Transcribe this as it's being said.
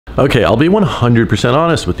Okay, I'll be 100%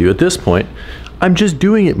 honest with you. At this point, I'm just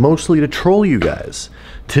doing it mostly to troll you guys.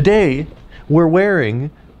 Today, we're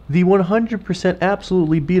wearing the 100%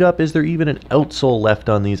 absolutely beat up. Is there even an outsole left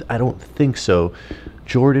on these? I don't think so.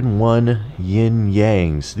 Jordan 1 Yin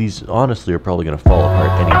Yangs. These honestly are probably going to fall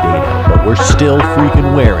apart any day now, but we're still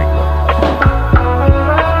freaking wearing them.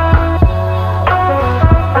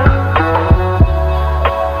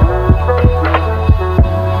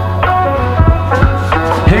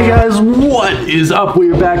 Hey guys, what is up?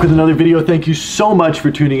 We're back with another video. Thank you so much for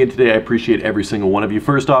tuning in today. I appreciate every single one of you.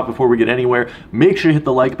 First off, before we get anywhere, make sure to hit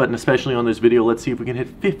the like button, especially on this video. Let's see if we can hit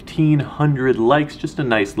 1,500 likes, just a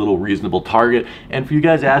nice little reasonable target. And for you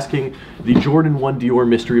guys asking, the Jordan 1 Dior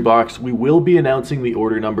mystery box, we will be announcing the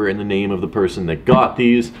order number and the name of the person that got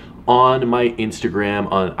these on my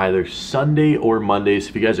Instagram on either Sunday or Monday. So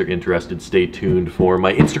if you guys are interested, stay tuned for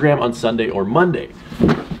my Instagram on Sunday or Monday.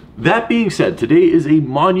 That being said, today is a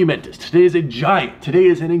monumentous, today is a giant, today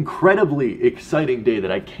is an incredibly exciting day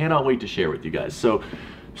that I cannot wait to share with you guys. So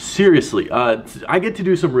seriously, I get to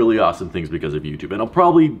do some really awesome things because of YouTube, and I'll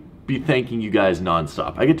probably be thanking you guys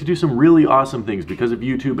nonstop. I get to do some really awesome things because of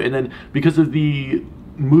YouTube, and then because of the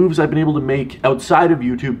moves I've been able to make outside of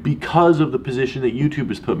YouTube because of the position that YouTube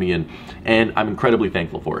has put me in, and I'm incredibly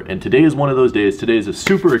thankful for it. And today is one of those days. Today is a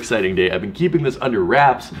super exciting day. I've been keeping this under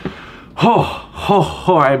wraps.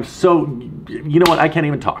 I'm so, you know what, I can't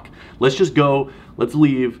even talk. Let's just go, let's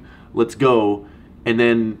leave, let's go, and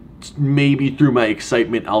then maybe through my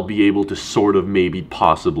excitement I'll be able to sort of maybe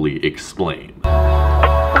possibly explain.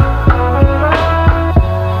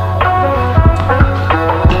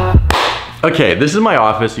 Okay, this is my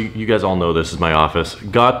office. You guys all know this is my office.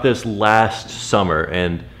 Got this last summer,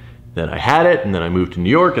 and then I had it, and then I moved to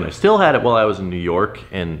New York, and I still had it while I was in New York,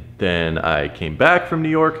 and then I came back from New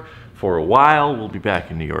York for a while. We'll be back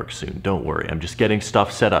in New York soon, don't worry. I'm just getting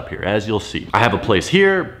stuff set up here, as you'll see. I have a place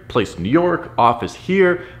here, place in New York, office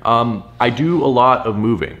here. I do a lot of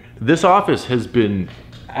moving. This office has been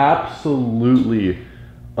absolutely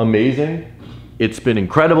amazing. It's been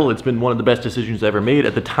incredible. It's been one of the best decisions I ever made.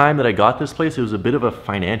 At the time that I got this place, it was a bit of a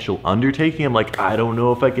financial undertaking. I'm like, I don't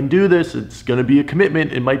know if I can do this. It's gonna be a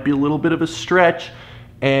commitment. It might be a little bit of a stretch.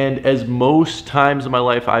 And as most times in my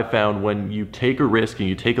life I've found, when you take a risk and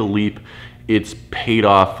you take a leap, it's paid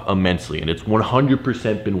off immensely, and it's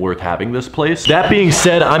 100% been worth having this place. That being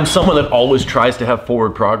said, I'm someone that always tries to have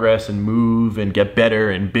forward progress and move and get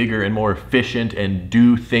better and bigger and more efficient and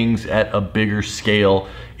do things at a bigger scale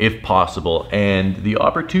if possible. And the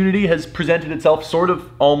opportunity has presented itself, sort of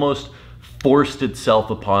almost forced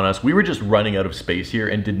itself upon us. We were just running out of space here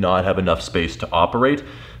and did not have enough space to operate.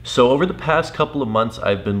 So over the past couple of months,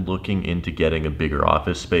 I've been looking into getting a bigger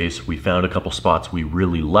office space. We found a couple spots we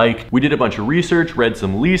really liked. We did a bunch of research, read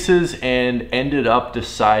some leases, and ended up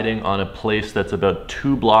deciding on a place that's about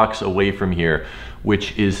 2 blocks away from here,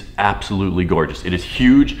 which is absolutely gorgeous. It is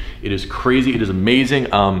huge, it is crazy, it is amazing,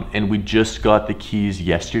 and we just got the keys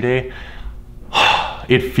yesterday.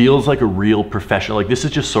 It feels like a real professional, like this is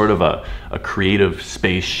just sort of a creative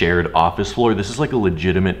space shared office floor. This is like a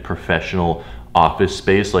legitimate professional office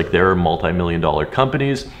space. Like, there are multi-million-dollar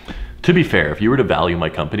companies. To be fair, if you were to value my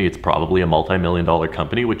company, it's probably a multi-million-dollar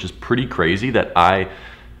company, which is pretty crazy that I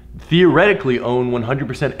theoretically own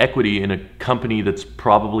 100% equity in a company that's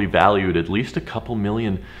probably valued at least a couple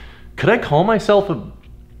million. Could I call myself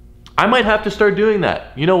I might have to start doing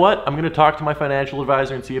that. You know what? I'm gonna talk to my financial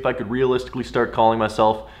advisor and see if I could realistically start calling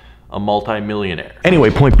myself a multi-millionaire. Anyway,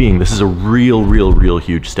 point being, this is a real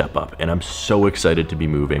huge step up, and I'm so excited to be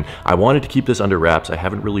moving. I wanted to keep this under wraps. I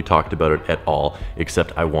haven't really talked about it at all,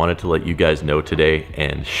 except I wanted to let you guys know today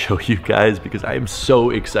and show you guys because I am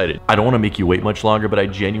so excited. I don't want to make you wait much longer, but I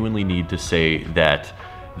genuinely need to say that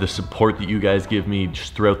the support that you guys give me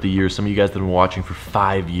just throughout the years, some of you guys that have been watching for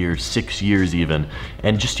 5 years, 6 years even,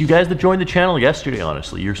 and just you guys that joined the channel yesterday,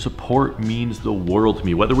 honestly, your support means the world to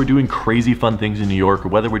me. Whether we're doing crazy fun things in New York or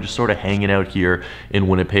whether we're just sort of hanging out here in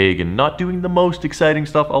Winnipeg and not doing the most exciting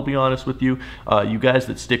stuff, I'll be honest with you, you guys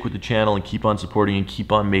that stick with the channel and keep on supporting and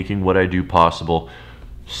keep on making what I do possible,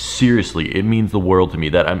 seriously, it means the world to me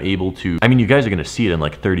that I'm able to, I mean, you guys are gonna see it in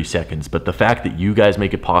like 30 seconds, but the fact that you guys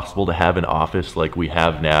make it possible to have an office like we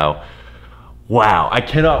have now, wow, I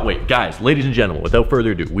cannot wait. Guys, ladies and gentlemen, without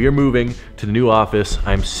further ado, we are moving to the new office.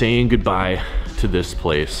 I'm saying goodbye to this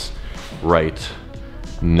place right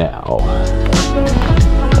now.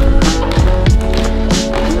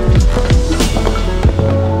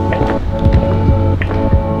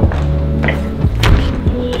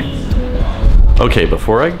 Okay,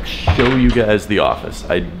 before I show you guys the office,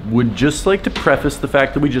 I would just like to preface the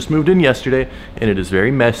fact that we just moved in yesterday and it is very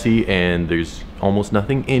messy and there's almost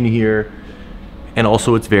nothing in here. And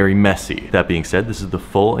also it's very messy. That being said, this is the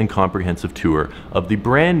full and comprehensive tour of the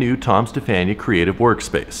brand new Tom Stefania Creative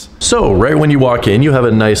Workspace. So right when you walk in, you have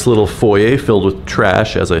a nice little foyer filled with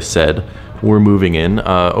trash, as I said. We're moving in.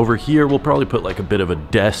 Over here, we'll probably put like a bit of a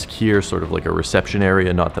desk here, sort of like a reception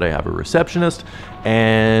area, not that I have a receptionist.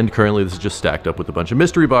 And currently this is just stacked up with a bunch of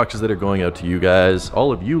mystery boxes that are going out to you guys.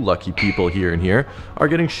 All of you lucky people here and here are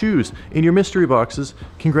getting shoes in your mystery boxes.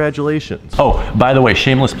 Congratulations. Oh, by the way,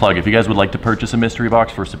 shameless plug, if you guys would like to purchase a mystery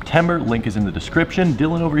box for September, link is in the description.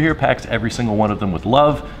 Dylan over here packs every single one of them with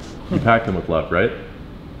love. You pack them with love, right?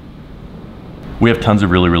 We have tons of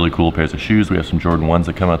really cool pairs of shoes. We have some Jordan 1s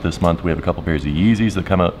that come out this month. We have a couple pairs of Yeezys that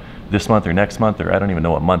come out this month or next month, or I don't even know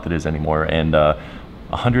what month it is anymore, and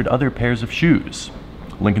 100 other pairs of shoes.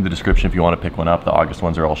 Link in the description if you want to pick one up. The August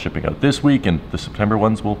ones are all shipping out this week, and the September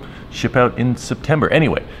ones will ship out in September.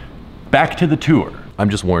 Anyway, back to the tour. I'm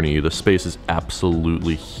just warning you, the space is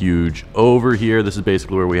absolutely huge. Over here, this is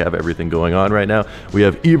basically where we have everything going on right now. We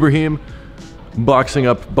have Ibrahim boxing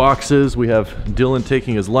up boxes. We have Dylan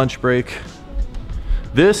taking his lunch break.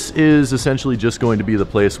 This is essentially just going to be the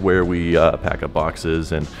place where we pack up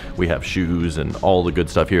boxes, and we have shoes and all the good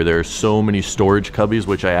stuff here. There are so many storage cubbies,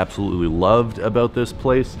 which I absolutely loved about this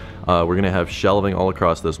place. We're gonna have shelving all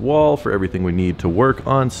across this wall for everything we need to work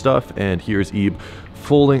on stuff. And here's Ebe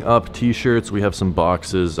folding up t-shirts. We have some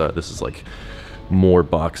boxes. This is like more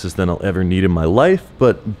boxes than I'll ever need in my life,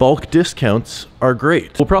 but bulk discounts are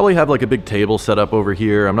great. We'll probably have like a big table set up over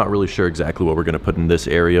here. I'm not really sure exactly what we're gonna put in this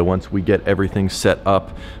area once we get everything set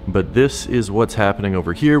up, but this is what's happening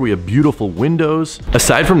over here. We have beautiful windows.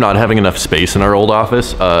 Aside from not having enough space in our old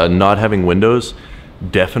office, not having windows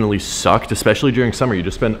definitely sucked, especially during summer. You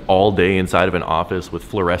just spend all day inside of an office with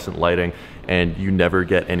fluorescent lighting and you never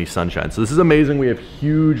get any sunshine. So this is amazing. We have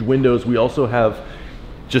huge windows. We also have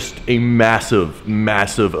just a massive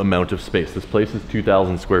amount of space. This place is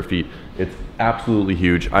 2,000 square feet. It's absolutely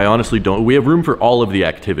huge. I honestly don't, we have room for all of the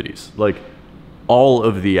activities, like all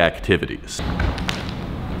of the activities.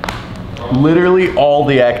 Literally all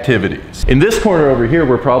the activities. In this corner over here,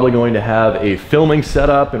 we're probably going to have a filming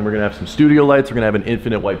setup, and we're gonna have some studio lights. We're gonna have an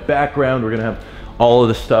infinite white background. We're gonna have all of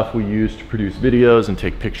the stuff we use to produce videos and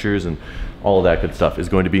take pictures, and all of that good stuff is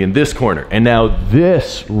going to be in this corner. And now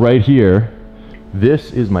this right here,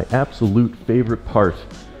 this is my absolute favorite part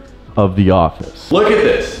of the office. Look at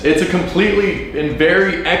this. It's a completely, and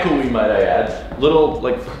very echoey, might I add, little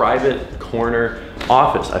like private corner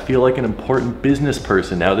office. I feel like an important business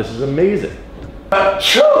person now. This is amazing.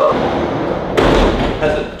 Has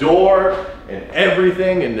a door and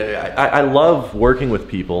everything, and I love working with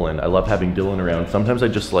people, and I love having Dylan around. Sometimes I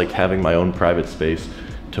just like having my own private space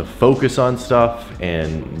to focus on stuff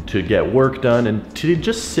and to get work done and to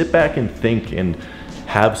just sit back and think and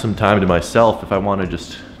have some time to myself if I want to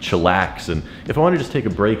just chillax, and if I want to just take a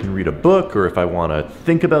break and read a book, or if I want to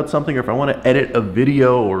think about something, or if I want to edit a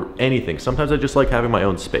video or anything. Sometimes I just like having my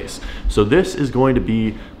own space. So this is going to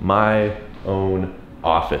be my own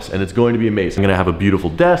office, and it's going to be amazing. I'm gonna have a beautiful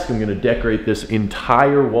desk. I'm gonna decorate this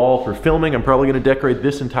entire wall for filming. I'm probably gonna decorate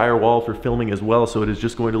this entire wall for filming as well, so it is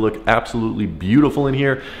just going to look absolutely beautiful in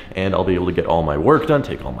here, and I'll be able to get all my work done,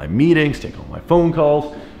 take all my meetings, take all my phone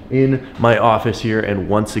calls in my office here. And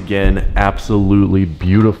once again, absolutely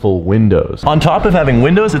beautiful windows. On top of having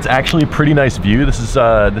windows, it's actually a pretty nice view. This is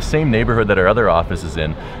the same neighborhood that our other office is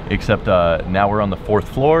in, except now we're on the 4th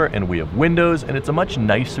floor and we have windows, and it's a much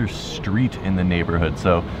nicer street in the neighborhood.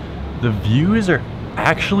 So the views are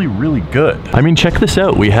actually really good. I mean, check this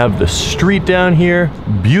out. We have the street down here,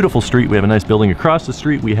 beautiful street. We have a nice building across the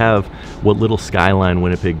street. We have what little skyline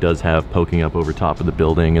Winnipeg does have poking up over top of the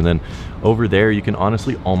building. And then over there, you can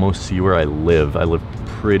honestly almost see where I live. I live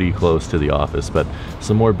pretty close to the office, but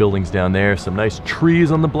some more buildings down there, some nice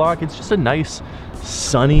trees on the block. It's just a nice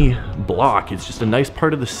sunny block. It's just a nice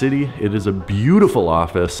part of the city. It is a beautiful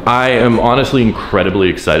office. I am honestly incredibly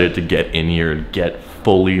excited to get in here and get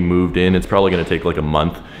fully moved in. It's probably gonna take like a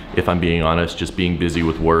month, if I'm being honest, just being busy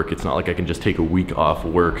with work. It's not like I can just take a week off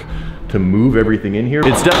work to move everything in here.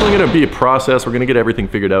 It's definitely gonna be a process. We're gonna get everything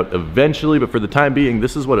figured out eventually, but for the time being,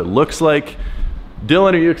 this is what it looks like.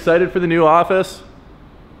 Dylan, are you excited for the new office?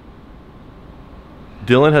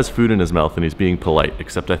 Dylan has food in his mouth and he's being polite,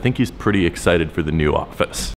 except I think he's pretty excited for the new office.